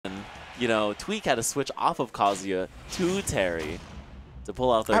you know, Tweak had to switch off of Kazuya to Terry to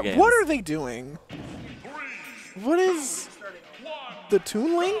pull out their games. What are they doing? What is the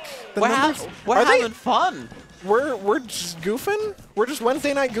Toon Link? The We're having fun. We're just goofing? We're just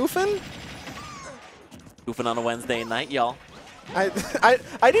Wednesday night goofing? Goofing on a Wednesday night, y'all. I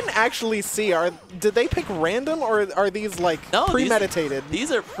didn't actually see. Did they pick random, or are these like premeditated?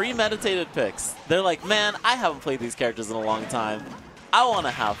 These are premeditated picks. They're like, man, I haven't played these characters in a long time. I want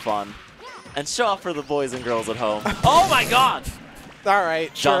to have fun and show off for the boys and girls at home. Oh my God! All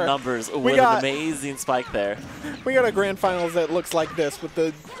right, John sure. Numbers with an amazing spike there. We got a grand finals that looks like this with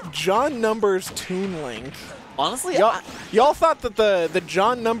the John Numbers Toon Link. Honestly, y'all thought that the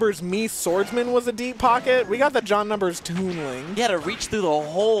John Numbers Me Swordsman was a deep pocket? We got the John Numbers Toon Link. He had to reach through the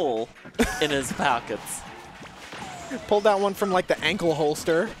hole in his pockets. Pulled that one from like the ankle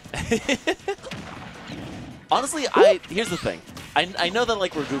holster. Honestly, here's the thing. I know that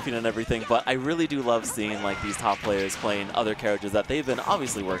like we're goofing and everything, but I really do love seeing like these top players playing other characters that they've been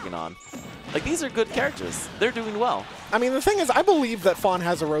obviously working on. Like, these are good characters. They're doing well. I mean, the thing is, I believe that Fawn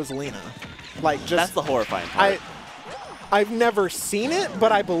has a Rosalina. Like, just that's the horrifying part. I've never seen it,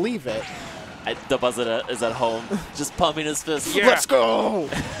 but I believe it. The Buzzard is at home, just pumping his fist. Yeah. Let's go!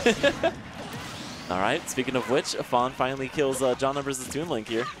 All right, speaking of which, Fawn finally kills John Numbers' Toon Link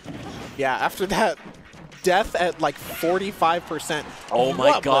here. Yeah, after that death at like 45%. Oh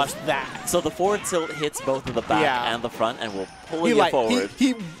my gosh. What was that? So the forward tilt hits both of the back and the front and will pull you like, forward.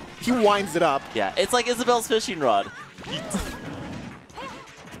 He winds it up. Yeah, it's like Isabel's fishing rod.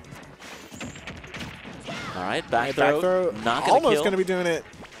 All right, back throw. Not gonna Almost kill. going to be doing it.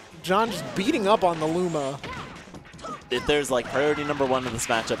 John just beating up on the Luma. If there's like priority #1 in this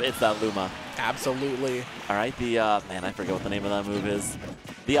matchup, it's that Luma. Absolutely. All right, the man, I forget what the name of that move is.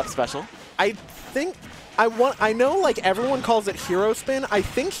 The up special. I think I know like everyone calls it Hero Spin. I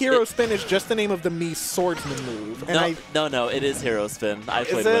think Hero Spin is just the name of the Me Swordsman move. And no, it is Hero Spin. I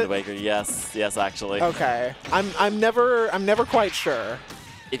played Wind Waker. Yes, actually. Okay. I'm never quite sure.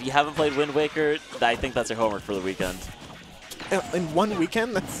 If you haven't played Wind Waker, I think that's your homework for the weekend. In one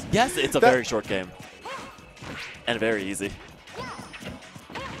weekend? Yes, it's a very short game. And very easy.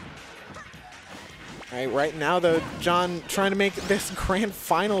 All right, right now, though, John trying to make this grand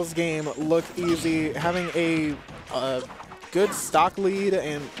finals game look easy, having a good stock lead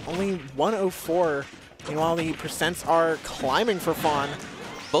and only 104. Meanwhile, the percents are climbing for Fawn.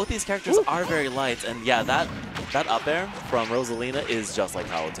 Both these characters are very light, and yeah, that up air from Rosalina is just like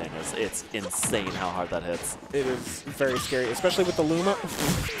Palutena's. It's insane how hard that hits. It is very scary, especially with the Luma.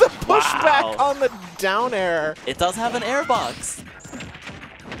 The pushback on the down air. It does have an air box.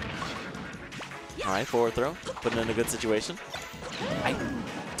 All right, forward throw, putting in a good situation. I'm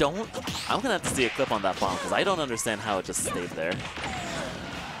gonna have to see a clip on that bomb because I don't understand how it just stayed there.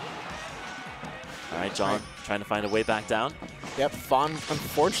 All right, John trying to find a way back down. Yep, Fawn,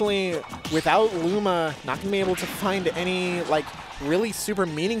 unfortunately, without Luma, not going to be able to find any, like, really super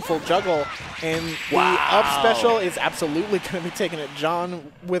meaningful juggle. And the up special is absolutely going to be taking it.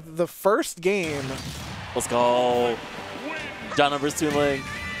 John with the first game. Let's go. John Numbers Toon Link.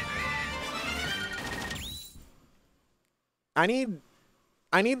 I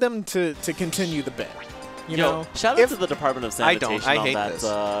need them to continue the bit. You know? Shout out to the Department of Sanitation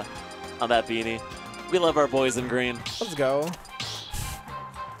on that beanie. We love our boys in green. Let's go.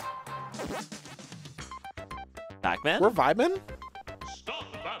 Pac-Man? We're vibing?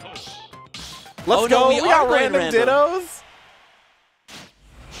 Let's go. We got random dittos.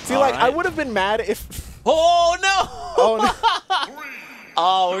 See, like, I would have been mad if... Oh, no! Oh, no.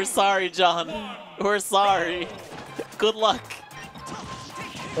 Oh, we're sorry, John. We're sorry. Good luck.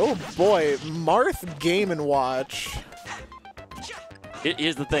 Oh, boy. Marth Game & Watch.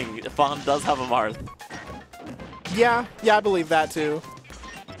 Here's the thing. Fawn does have a Marth. Yeah, I believe that too.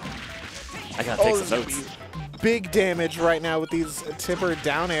 I gotta take some notes. Big damage right now with these tipper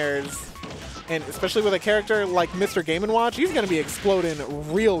down airs. And especially with a character like Mr. Game & Watch, he's going to be exploding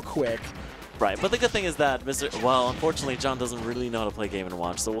real quick. Right, but the good thing is that unfortunately, John doesn't really know how to play Game &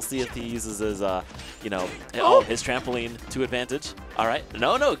 Watch, so we'll see if he uses his, his trampoline to advantage. All right,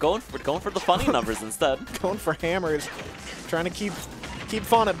 no, going for the funny numbers instead. Going for hammers, trying to keep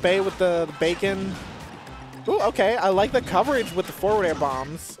Fawn at bay with the bacon. Ooh, okay, I like the coverage with the forward air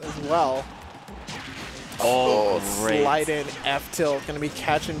bombs as well. Oh, great. Slide in F tilt, gonna be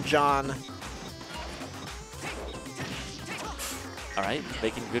catching John. All right,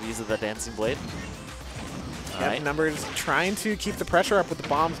 making good use of that dancing blade. All right. Numbers trying to keep the pressure up with the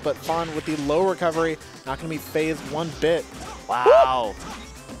bombs, but Fawn with the low recovery, not going to be phased one bit. Wow.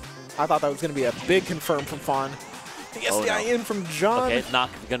 I thought that was going to be a big confirm from Fawn. The SDI in from John. Okay, not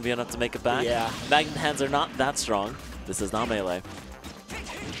going to be enough to make it back. Yeah. Magnet hands are not that strong. This is not melee.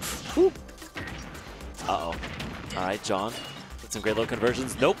 Whoop. Uh-oh. All right, John. With some great low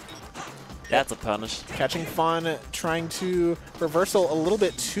conversions. Nope. That's a punish. Catching Fawn, trying to reversal a little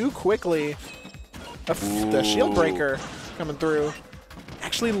bit too quickly. The shield breaker coming through.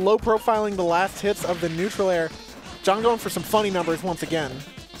 Actually low profiling the last hits of the neutral air. John going for some funny numbers once again.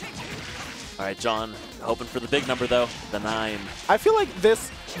 All right, John, hoping for the big number though, the 9. I feel like this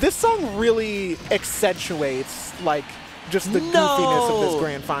song really accentuates like just the goofiness of this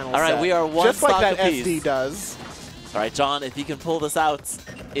grand final. All right, set. we are one just like stock that apiece. SD does. All right, John, if you can pull this out,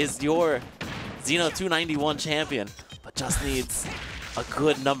 is your Xeno291 champion, but just needs a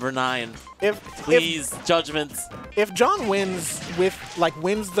good number 9. Please, judgments. If John wins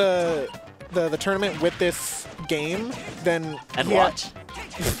the tournament with this game, then And watch.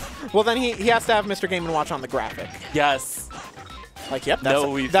 Well, then he has to have Mr. Game & Watch on the graphic. Yes. Like, yep,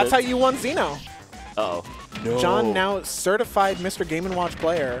 No, that's how you won Xeno. Uh-oh. No. John, now certified Mr. Game & Watch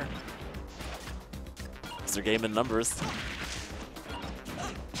player. Mr. Game and numbers.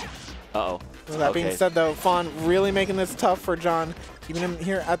 Uh-oh. With that being said, though, Fawn really making this tough for John. Keeping him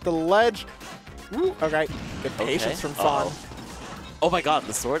here at the ledge. Ooh, okay. Good patience from Fawn. Oh my god,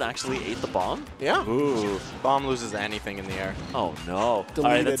 the sword actually ate the bomb? Yeah. Ooh. Bomb loses anything in the air. Oh no. Deleted.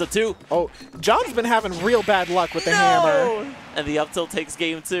 All right, that's a 2. Oh, John's been having real bad luck with the hammer. And the up tilt takes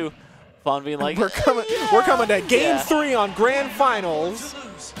game 2. Fawn being like, We're coming to game 3 on grand finals.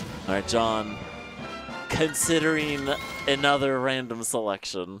 All right, John, considering another random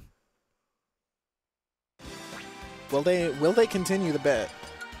selection. Will they continue the bet?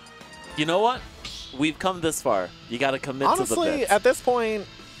 You know what? We've come this far. You got to commit to the Honestly, bit. at this point,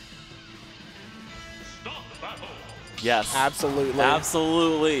 Yes. absolutely.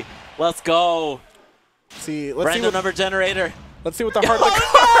 Absolutely. Let's go. See, let's Random number generator. Let's see what the hard luck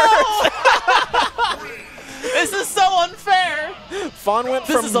cards. This is so unfair. Fawn went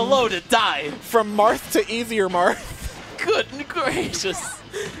This is a loaded die. from Marth to easier Marth. Good gracious.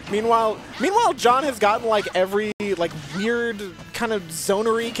 Meanwhile, John has gotten like every like weird kind of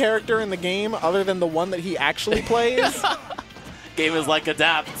zonery character in the game, other than the one that he actually plays. Game is like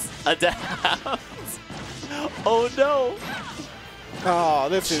adapt. Oh no. Oh,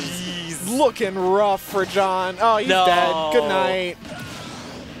 this is looking rough for John. Oh, he's dead. Good night.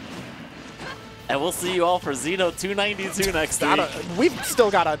 And we'll see you all for Xeno292 next week. We've still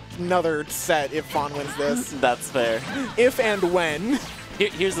got another set if Fawn wins this. That's fair. If and when.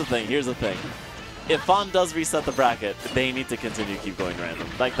 Here's the thing. If Fawn does reset the bracket, they need to continue keep going random.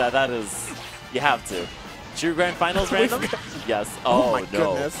 Like that is, you have to. True Grand Finals random? Yes. Oh, my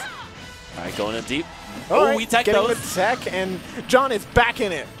no. goodness. All right, going in deep. All right, we tech getting those. the tech, and John is back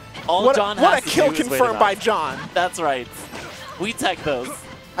in it. All John has what to a kill do is wait it confirmed out. by John. That's right. We tech those.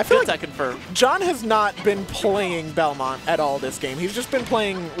 I feel Good like tech confirmed. John has not been playing Belmont at all this game. He's just been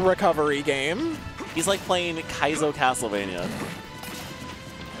playing recovery game. He's like playing Kaizo Castlevania.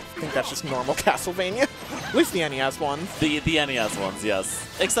 I think that's just normal Castlevania. At least the NES ones. The NES ones,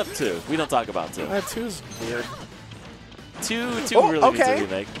 yes. Except 2. We don't talk about 2. 2's weird. 2 Oh, really okay. needs a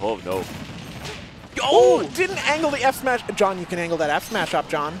remake. Oh, no. Oh, didn't angle the F smash. John, you can angle that F smash up,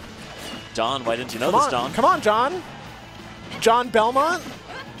 John. John, why didn't you know this, John? Come on, John. John Belmont.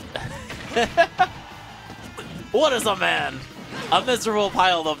 What is a man? A miserable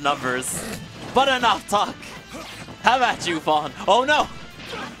pile of numbers. But enough talk. Have at you, Fawn. Oh, no.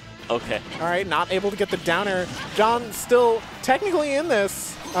 Okay. All right, not able to get the downer. John still technically in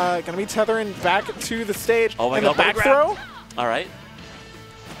this. Gonna be tethering back to the stage. Oh my and God, the back what a throw. All right.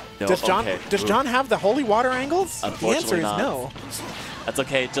 No, Does John okay. does John have the holy water angles? The answer Unfortunately is not. no. That's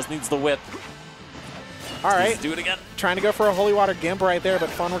okay. Just needs the whip. All right, Let's do it again. trying to go for a holy water gimp right there, but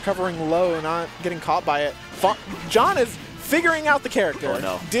Fawn recovering low, not getting caught by it. John is figuring out the character. Oh,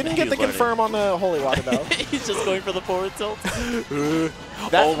 no. Didn't He get was the learning. confirm on the holy water though. He's just going for the forward tilt.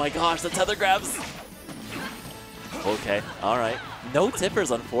 That- Oh my gosh, the tether grabs. Okay, all right. No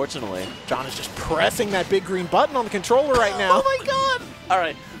tippers, unfortunately. John is just pressing that big green button on the controller right now. Oh my god. All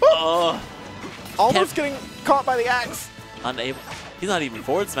right. Oh, Almost getting caught by the axe. unable. He's not even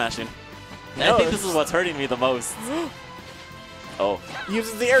forward smashing. No, I think this is what's hurting me the most. Oh.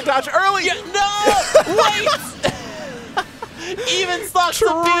 Uses the air dodge early. Yeah, no! Wait! Even stocks the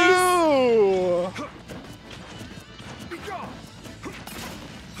beast! True.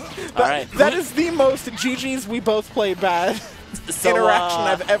 All right. That is the most GG's we both played bad So, interaction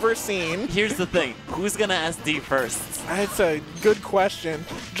I've ever seen. Here's the thing. Who's going to SD first? That's a good question.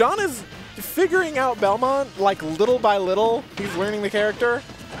 John is figuring out Belmont, like, little by little. He's learning the character.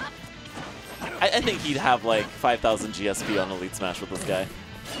 I think he'd have like 5,000 GSP on Elite Smash with this guy.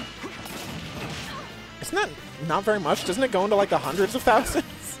 Isn't that not very much? Doesn't it go into like the hundreds of thousands?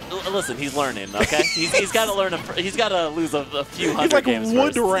 Listen, he's learning, okay? he's got to learn. He's got to lose a few hundred games. He's like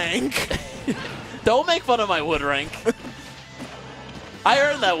wood first. rank. Don't make fun of my wood rank. I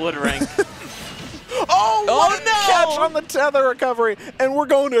earned that wood rank. Oh, what a no! catch on the tether recovery, and we're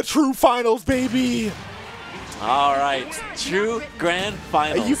going to true finals, baby. All right, true grand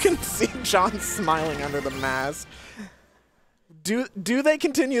finals. You can see John smiling under the mask. Do they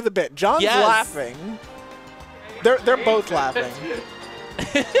continue the bit? John's laughing. They're both laughing.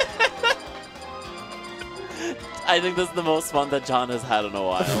 I think this is the most fun that John has had in a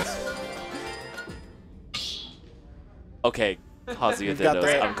while. Okay, Kazuya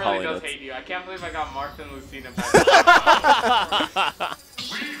Dittos, I'm calling it. Hate you. I can't believe I got Mark and Lucina back.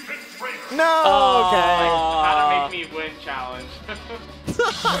 No, okay. How to make me win challenge.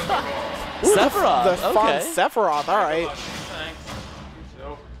 Ooh, Sephiroth, the fawn okay. Sephiroth, all right.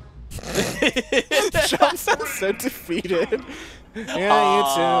 Thanks. John sounds so defeated. Yeah, you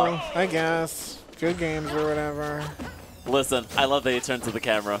too, I guess. Good games or whatever. Listen, I love that he turned to the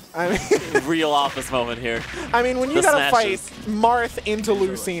camera. I mean, Real office moment here. I mean, when you The gotta smashes. fight Marth into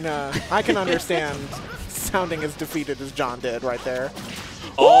Lucina, I can understand sounding as defeated as John did right there.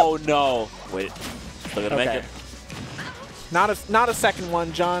 Oh no! Wait, still gonna make Okay. it. Not a second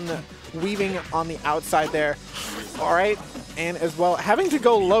one. John weaving on the outside there. All right, and as well having to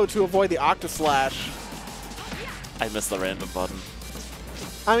go low to avoid the Octoslash. I missed the random button.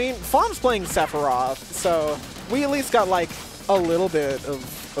 I mean, Fawn's playing Sephiroth, so we at least got like a little bit of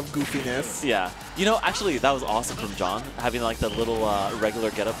goofiness. Yeah. You know, actually, that was awesome from John, having like the little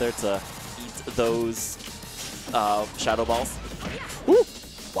regular get up there to eat those shadow balls. Ooh.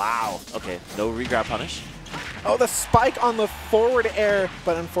 Wow. Okay, no regrab punish. Oh, the spike on the forward air,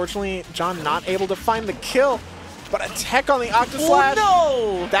 but unfortunately, John not able to find the kill. But a tech on the Octoslash.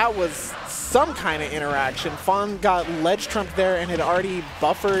 Oh, no! That was some kind of interaction. Fawn got ledge trumped there and had already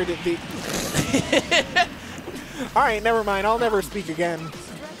buffered the... All right, never mind. I'll never speak again.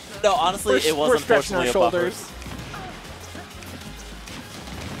 No, honestly, it was We're stretching our unfortunately a shoulders. buffer.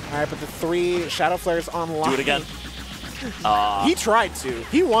 All right, but the 3 Shadow Flares online. Do it again. He tried to.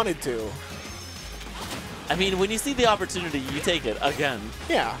 He wanted to. I mean, when you see the opportunity, you take it again.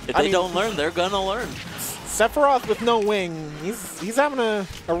 Yeah. If I they mean, don't learn, they're gonna learn. Sephiroth with no wing. He's having a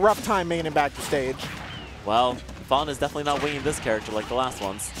rough time making it back to stage. Well, Fawn is definitely not winging this character like the last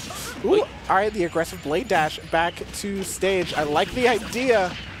ones. Ooh, all right, the aggressive blade dash back to stage. I like the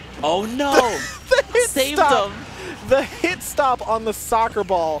idea. Oh no! The hit Saved stop. him. The hit stop on the soccer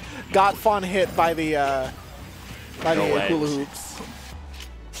ball got Fawn hit by the No way. hula hoops.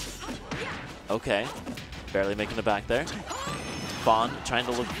 Okay, barely making it back there. Fawn trying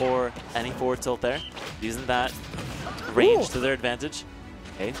to look for any forward tilt there, using that range to their advantage.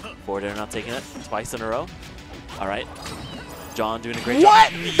 Okay, forward air not taking it twice in a row. All right, John doing a great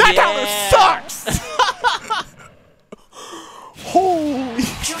What? job. That counter sucks! Holy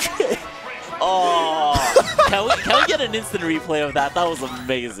shit! Oh, can we get an instant replay of that? That was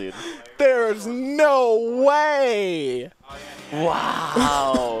amazing. There's no way!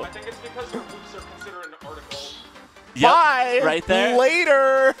 Wow. I think it's because your hoops are considered an article. Yep, Bye! right there.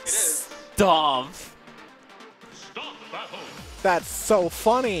 Later! Stomp. That's so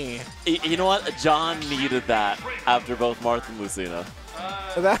funny. You know what? John needed that after both Marth and Lucina.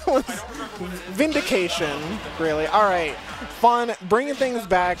 That was vindication, really. All right, Fawn bringing things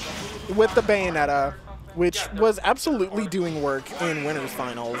back with the Bayonetta, which was absolutely doing work in Winners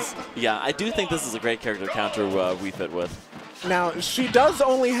Finals. Yeah, I do think this is a great character to counter Wii Fit with. Now, she does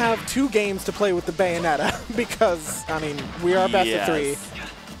only have 2 games to play with the Bayonetta because, I mean, we are best of 3.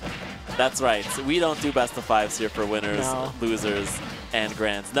 That's right. So we don't do best of 5s here for winners, No. losers, and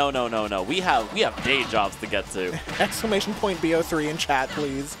grands. No, no, no, no. We have day jobs to get to. Exclamation point BO3 in chat,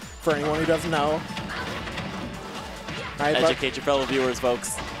 please, for anyone who doesn't know. All right, Educate your fellow viewers,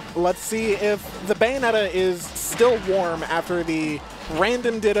 folks. let's see if the Bayonetta is still warm after the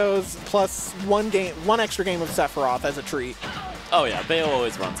random dittos plus one extra game of Sephiroth as a treat. Oh yeah, Bayo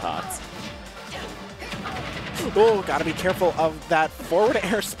always runs hot. Oh, gotta be careful of that forward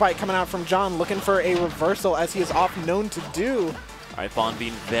air spike coming out from John, looking for a reversal as he is often known to do. All right, Fawn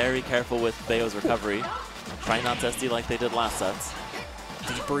being very careful with Bayo's recovery. Trying not to SD like they did last sets.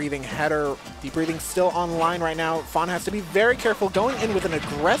 Deep breathing header, deep breathing still online right now. Fawn has to be very careful going in with an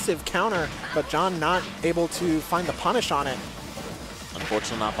aggressive counter, but John not able to find the punish on it.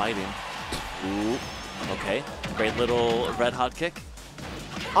 Unfortunately not biting. Ooh, okay. Great little red hot kick.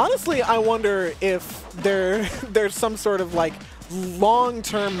 Honestly, I wonder if there's some sort of like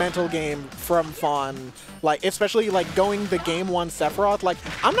long-term mental game from Fawn. Like, especially like going the game 1 Sephiroth. Like,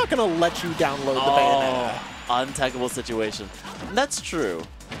 I'm not gonna let you download the Bayonetta. Untaggable situation. That's true.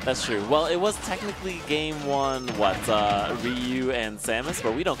 That's true. Well, it was technically game 1, Ryu and Samus,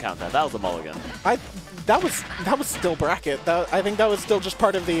 but we don't count that. That was a mulligan. That was still bracket. I think that was still just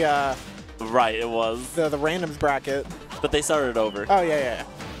part of the Right, it was. the randoms bracket. But they started over. Oh yeah.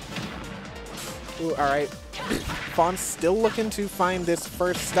 Ooh, all right. Fawn's still looking to find this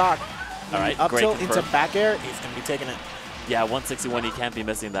first stock. All right, Up great tilt confirm. into back air. He's gonna be taking it. Yeah, 161, you can't be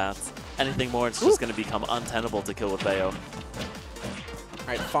missing that. Anything more, it's just going to become untenable to kill with Bayo. All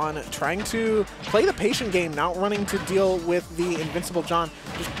right, Fawn trying to play the patient game, not running to deal with the invincible John.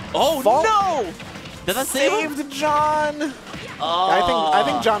 Just Oh, fall- no! Did that save him? Saved John. Oh. I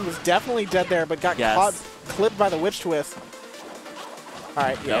think John was definitely dead there, but got Yes. caught, clipped by the witch twist. All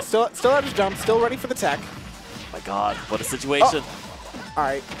right, yeah, Yep. still at his jump, still ready for the tech. My God, what a situation. All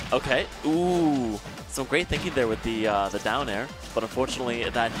right, Okay. Ooh. Some great thinking there with the down air, but unfortunately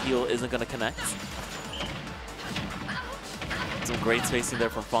that heal isn't going to connect. Some great spacing there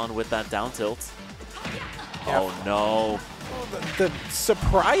from Fawn with that down tilt. Yeah. Oh no. the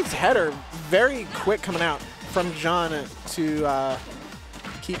surprise header, very quick coming out from John to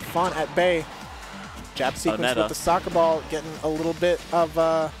keep Fawn at bay. Jab sequence Bayonetta. with the soccer ball, getting a little bit of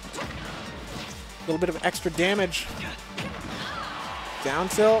extra damage. Down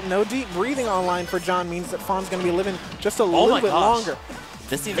tilt, no deep breathing online for John means that Fawn's going to be living just a little my bit gosh. longer.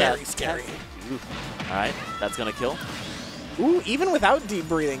 This seems Very scary. All right, that's going to kill. Ooh, even without deep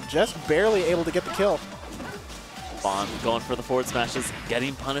breathing, just barely able to get the kill. Fawn going for the forward smashes,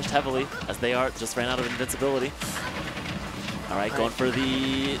 getting punished heavily as they just ran out of invincibility. All right, going for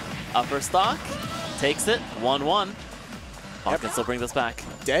the upper stock. Takes it, 1-1. Fawn can still bring this back.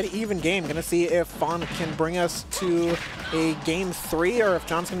 Dead even game. Gonna see if Fawn can bring us to a game 3 or if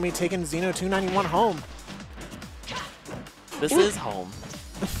John's gonna be taking Xeno291 home. This is home.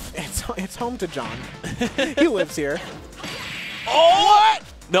 It's home to John. He lives here. Oh! What?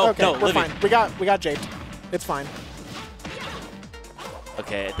 No, Okay, no, we're Livy. fine. We got japed. It's fine.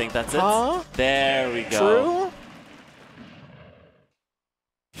 Okay, I think that's it. Huh? There we go. True.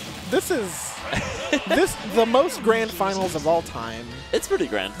 This is the most grand finals of all time. It's pretty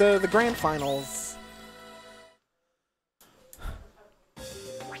grand. The grand finals.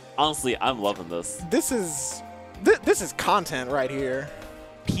 Honestly, I'm loving this. This is content right here.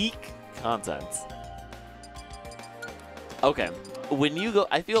 Peak content. Okay, when you go,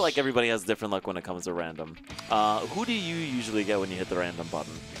 I feel like everybody has different luck when it comes to random. Who do you usually get when you hit the random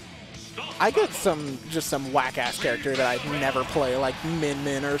button? I get just some whack-ass character that I'd never play, like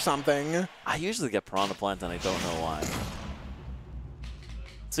Min or something. I usually get Piranha Plant, and I don't know why.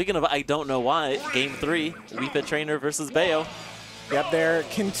 Speaking of I don't know why, Game 3, Wii Fit Trainer versus Bayo. Yep, they're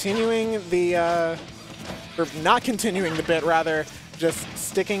continuing the, or not continuing the bit, rather, just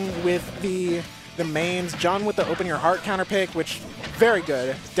sticking with the mains. John with the Open Your Heart counter pick, which, very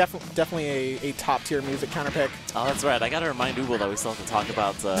good. Definitely a top-tier music counter pick. Oh, that's right. I gotta remind Ubo that we still have to talk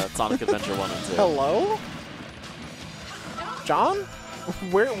about Sonic Adventure 1 and 2. Hello? John?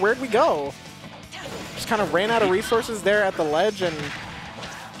 Where'd we go? Just kind of ran out of resources there at the ledge and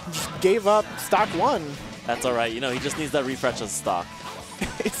just gave up stock 1. That's all right. You know, he just needs that refresh of stock.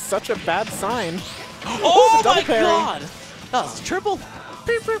 It's such a bad sign. Oh the double my parry. God! That was triple.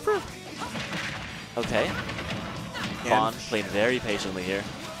 Okay. Fawn played very patiently here.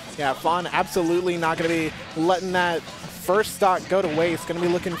 Yeah, Fawn absolutely not going to be letting that first stock go to waste. Going to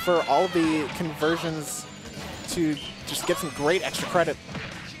be looking for all the conversions to just get some great extra credit.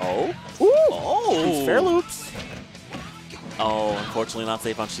 Oh? Ooh! Oh! These fair loops. Oh, unfortunately not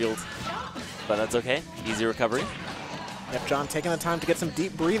safe on shield. But that's okay. Easy recovery. Yep, John taking the time to get some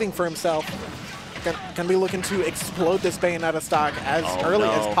deep breathing for himself. Gonna be looking to explode this Bayonetta stock as early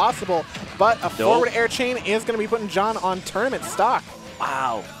as possible, but a forward air chain is gonna be putting John on tournament stock.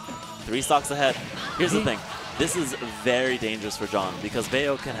 Wow. 3 stocks ahead. Here's the thing. This is very dangerous for John because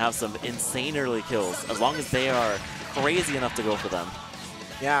Bayo can have some insane early kills as long as they are crazy enough to go for them.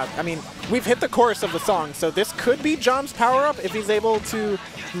 Yeah, I mean, we've hit the chorus of the song, so this could be John's power-up if he's able to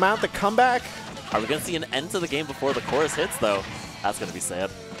mount the comeback. Are we going to see an end to the game before the chorus hits, though? That's going to be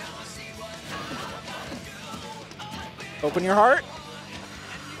sad. Open your heart.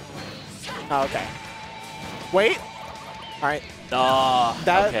 Oh, okay. Wait. All right. Oh,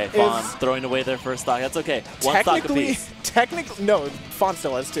 That okay. is Fawn throwing away their first stock. That's okay. One stock apiece. Technically, no, Fawn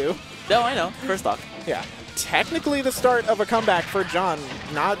still has 2. No, I know. First stock. Yeah. Technically the start of a comeback for John.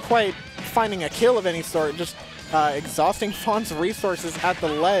 Not quite finding a kill of any sort, just exhausting Fawn's resources at the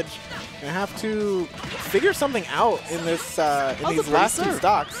ledge. Gonna have to figure something out in this these last two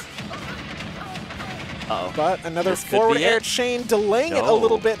stocks. Uh-oh. But another This could forward be air it. chain, delaying it a No.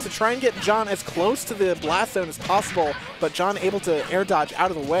 little bit to try and get John as close to the blast zone as possible. But John able to air dodge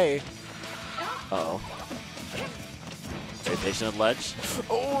out of the way. Uh-oh. Very patient at ledge.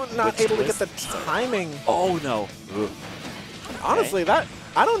 Oh, not Which able to get twist? the timing. Oh, no. Ooh. Honestly, that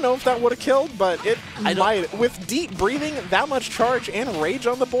I don't know if that would have killed, but it I don't- might. With deep breathing, that much charge and rage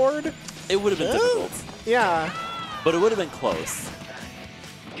on the board, It would have been difficult, yeah. but it would have been close.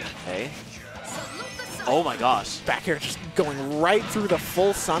 Okay. Oh, my gosh. Back air just going right through the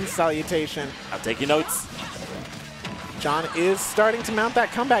full sun salutation. I'm taking notes. John is starting to mount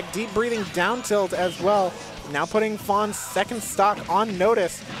that comeback. Deep breathing down tilt as well. Now putting Fawn's second stock on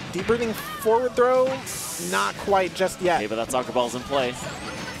notice. Deep breathing forward throw, not quite just yet. Okay, but that soccer ball's in play.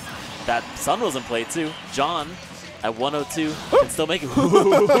 That sun was in play, too. John, at 102, can still make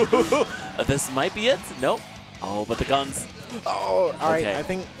it. This might be it. Nope. Oh, but the guns. Oh, all right. Okay. I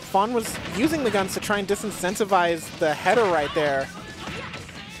think Fawn was using the guns to try and disincentivize the header right there.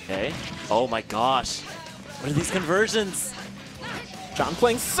 Okay. Oh, my gosh. What are these conversions? John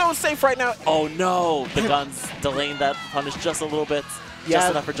playing so safe right now. Oh, no. The guns delaying that punish just a little bit. Yeah.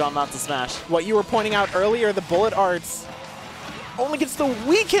 Just enough for John not to smash. What you were pointing out earlier, the bullet arts only gets the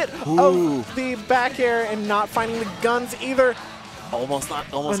weak hit Ooh. of the back air and not finding the guns either. Almost not.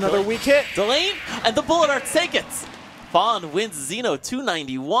 Almost Another good. weak hit. Delaying, and the bullet arts take it. Fawn wins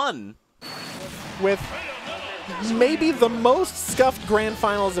Xeno291. With maybe the most scuffed grand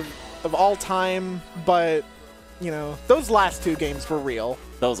finals of all time, but you know, those last two games were real.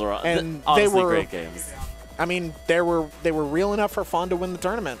 Those were And honestly they were great games. I mean, they were real enough for Fawn to win the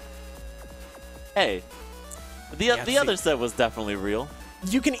tournament. Hey, the see. other set was definitely real.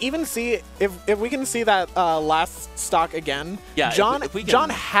 You can even see if we can see that last stock again. Yeah, John if we can- John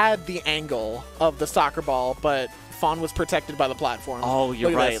had the angle of the soccer ball, but Fawn was protected by the platform. Oh, you're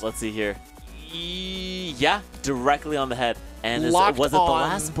Look at right. this. Let's see here. Yeah, directly on the head. And Locked was it the on.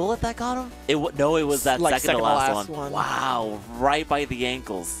 last bullet that got him? No, it was that Like second to last one. Wow, right by the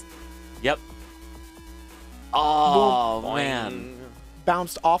ankles. Yep. Oh, man.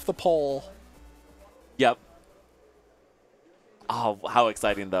 Bounced off the pole, Yep. Oh, how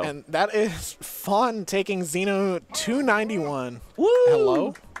exciting, though. and that is Fawn taking Xeno291. Woo!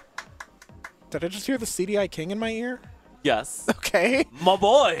 Hello? Did I just hear the CDI King in my ear? Yes. Okay. My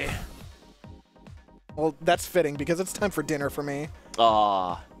boy. Well, that's fitting because it's time for dinner for me.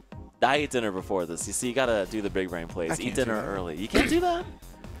 Aw. I ate dinner before this. You see, you gotta do the big brain plays. I Eat can't do dinner that. early. You can't do that?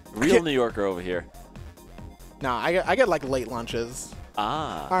 Real can't- New Yorker over here. Nah, I get like late lunches.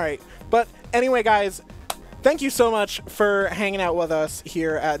 Ah. All right. But anyway, guys, thank you so much for hanging out with us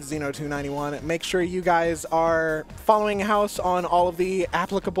here at Xeno291. Make sure you guys are following House on all of the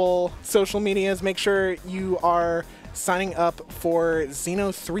applicable social medias. Make sure you are signing up for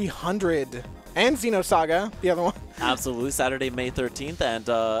Xeno 300 and Xeno Saga, the other one. Absolutely. Saturday, May 13th, and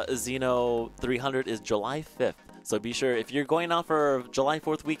Xeno 300 is July 5th. So be sure, if you're going out for July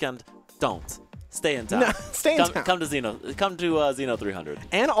 4th weekend, don't. Stay in town. No, stay in town. Come to Xeno 300.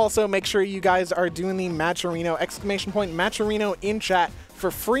 And also make sure you guys are doing the Matcherino, !Matcherino in chat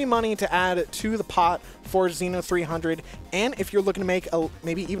for free money to add to the pot for Xeno 300. And if you're looking to make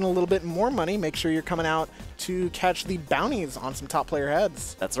maybe even a little bit more money, make sure you're coming out to catch the bounties on some top player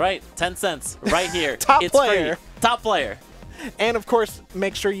heads. That's right. 10 cents right here. Top it's player. Free. Top player. And of course,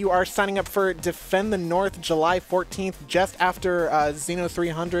 make sure you are signing up for Defend the North July 14th, just after Xeno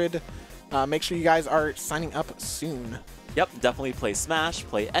 300. Make sure you guys are signing up soon. Yep, definitely play Smash,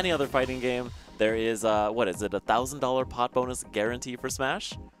 play any other fighting game. There is, what is it, $1,000 pot bonus guarantee for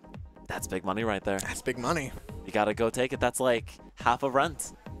Smash? That's big money right there. That's big money. You gotta go take it. That's like half of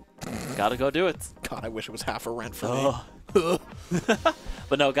rent. Gotta go do it. God, I wish it was half a rent for Oh.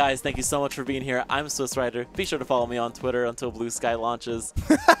 But no, guys, thank you so much for being here. I'm SwissWriter. Be sure to follow me on Twitter until Blue Sky launches.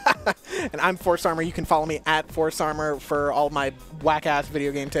 And I'm FourceArmor. You can follow me at FourceArmor for all my whack-ass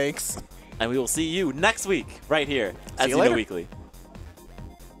video game takes. And we will see you next week right here at See you Xeno later. Weekly.